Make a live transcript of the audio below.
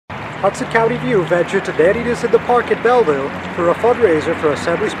Hudson County View ventured to Nanina's in the Park in Bellville for a fundraiser for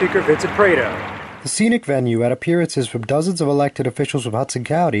Assembly Speaker Vincent Prieto. The scenic venue had appearances from dozens of elected officials from Hudson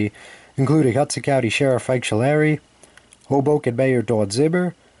County, including Hudson County Sheriff Frank Scileri, Hoboken Mayor Dawn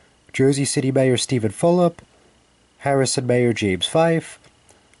Zimmer, Jersey City Mayor Stephen Fulop, Harrison Mayor James Fife,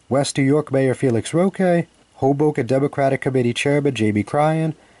 West New York Mayor Felix Roque, Hoboken Democratic Committee Chairman Jamie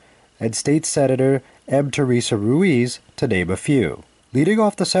Cryan, and State Senator M. Teresa Ruiz, to name a few. Leading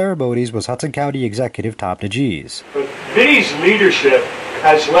off the ceremonies was Hudson County Executive Tom DeGees. Vinny's leadership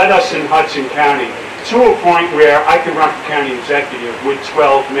has led us in Hudson County to a point where I can run for county executive with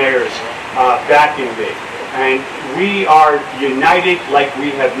 12 mayors backing me. And we are united like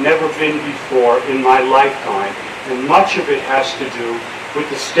we have never been before in my lifetime. And much of it has to do with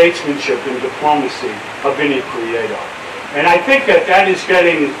the statesmanship and diplomacy of Vinny Prieto. And I think that is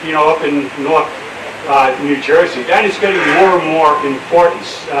getting, up in North New Jersey, that is getting more and more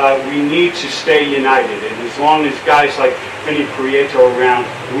importance. We need to stay united, and as long as guys like Vinny Prieto are around,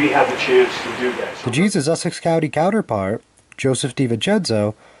 we have a chance to do that. DeGees' Essex County counterpart, Joseph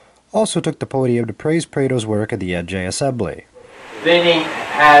DiVincenzo, also took the podium to praise Prieto's work at the NJ Assembly. Vinny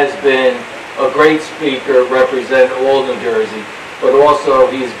has been a great speaker, representing all New Jersey, but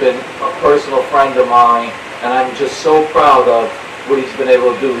also he's been a personal friend of mine, and I'm just so proud of what he's been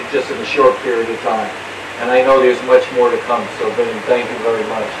able to do just in a short period of time. And I know there's much more to come, so Vinny, thank you very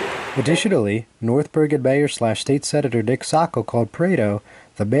much. Additionally, North Bergen Mayor / State Senator Nick Sacco called Prieto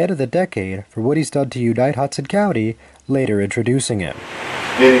the man of the decade for what he's done to unite Hudson County, later introducing him.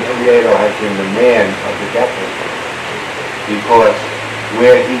 Vinny Prieto has been the man of the decade because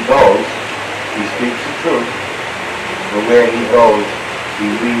where he goes, he speaks the truth, but where he goes, he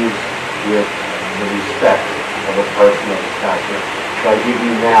leaves with the respect of a person of stature. So I give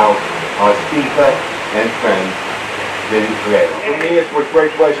you now our speaker and friend, Vinny Prieto. For me, it's with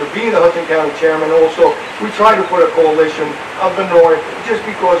great pleasure. Being the Hudson County Chairman also, we try to put a coalition of the North just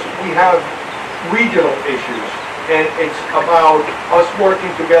because we have regional issues. And it's about us working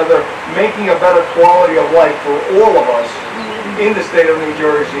together, making a better quality of life for all of us in the state of New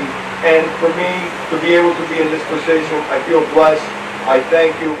Jersey. And for me to be able to be in this position, I feel blessed. I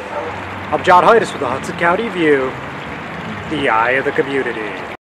thank you. I'm John Heides with the Hudson County View, the eye of the community.